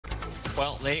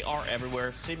Well, they are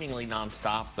everywhere, seemingly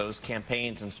nonstop. Those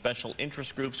campaigns and special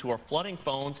interest groups who are flooding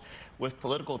phones with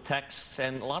political texts,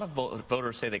 and a lot of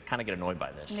voters say they kind of get annoyed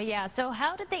by this. Yeah, so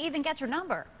how did they even get your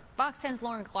number? Fox 10's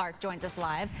Lauren Clark joins us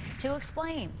live to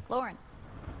explain. Lauren.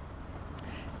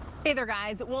 Hey there,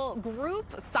 guys. Well,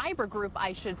 cyber group,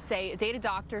 I should say, data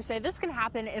doctors say this can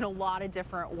happen in a lot of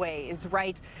different ways,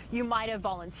 right? You might have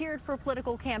volunteered for a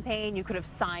political campaign, you could have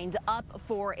signed up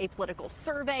for a political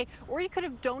survey, or you could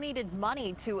have donated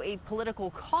money to a political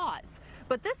cause.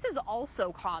 But this is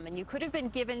also common. You could have been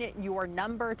given your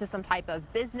number to some type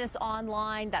of business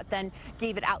online that then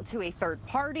gave it out to a third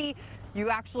party. You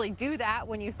actually do that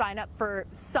when you sign up for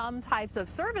some types of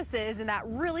services, and that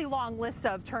really long list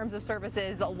of terms of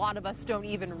services, a lot of us don't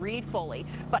even read fully.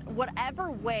 But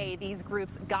whatever way these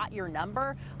groups got your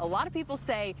number, a lot of people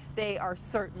say they are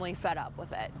certainly fed up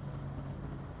with it.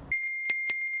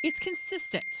 It's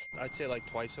consistent. I'd say like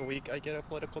twice a week I get a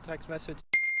political text message.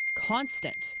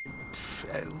 Constant.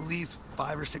 At least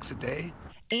 5 or 6 a day.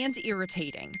 And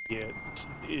irritating.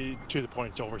 To the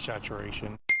point it's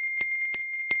oversaturation.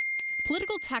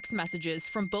 Political text messages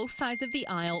from both sides of the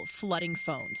aisle flooding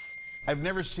phones. I've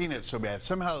never seen it so bad.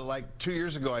 Somehow, like 2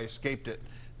 years ago, I escaped it.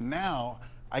 Now,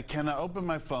 I cannot open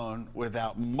my phone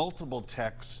without multiple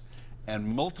texts and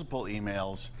multiple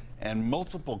emails and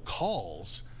multiple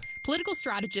calls. Political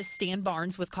strategist Stan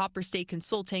Barnes with Copper State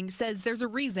Consulting says there's a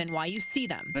reason why you see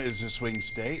them. It's a swing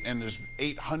state, and there's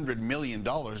 $800 million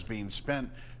being spent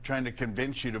trying to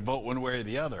convince you to vote one way or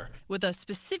the other. With a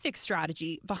specific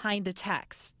strategy behind the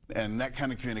text. And that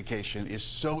kind of communication is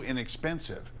so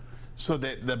inexpensive, so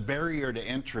that the barrier to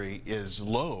entry is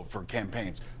low for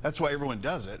campaigns. That's why everyone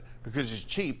does it, because it's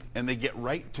cheap and they get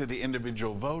right to the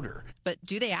individual voter. But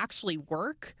do they actually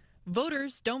work?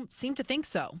 Voters don't seem to think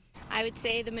so. I would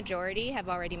say the majority have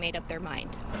already made up their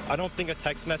mind. I don't think a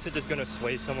text message is going to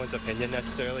sway someone's opinion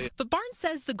necessarily. But Barnes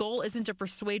says the goal isn't to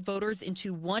persuade voters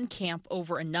into one camp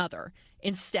over another.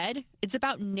 Instead, it's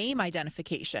about name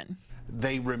identification.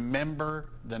 They remember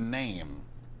the name,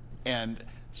 and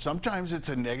sometimes it's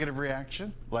a negative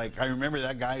reaction. Like, I remember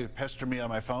that guy who pestered me on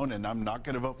my phone and I'm not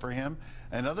going to vote for him.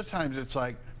 And other times it's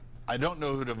like, I don't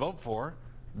know who to vote for.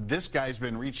 This guy's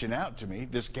been reaching out to me,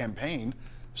 this campaign,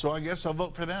 so I guess I'll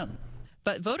vote for them.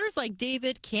 But voters like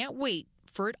David can't wait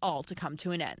for it all to come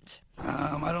to an end.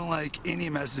 I don't like any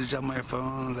message on my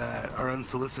phone that are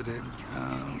unsolicited,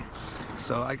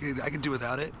 so I could do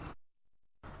without it.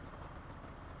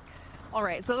 All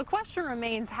right, so the question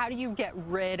remains, how do you get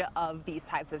rid of these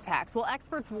types of texts? Well,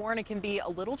 experts warn it can be a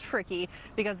little tricky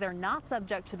because they're not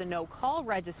subject to the no-call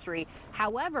registry.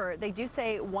 However, they do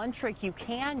say one trick you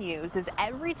can use is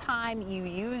every time you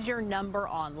use your number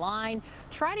online,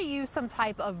 try to use some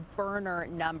type of burner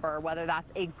number, whether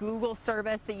that's a Google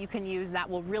service that you can use, and that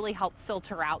will really help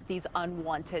filter out these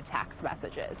unwanted text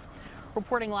messages.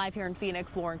 Reporting live here in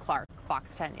Phoenix, Lauren Clark,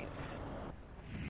 Fox 10 News.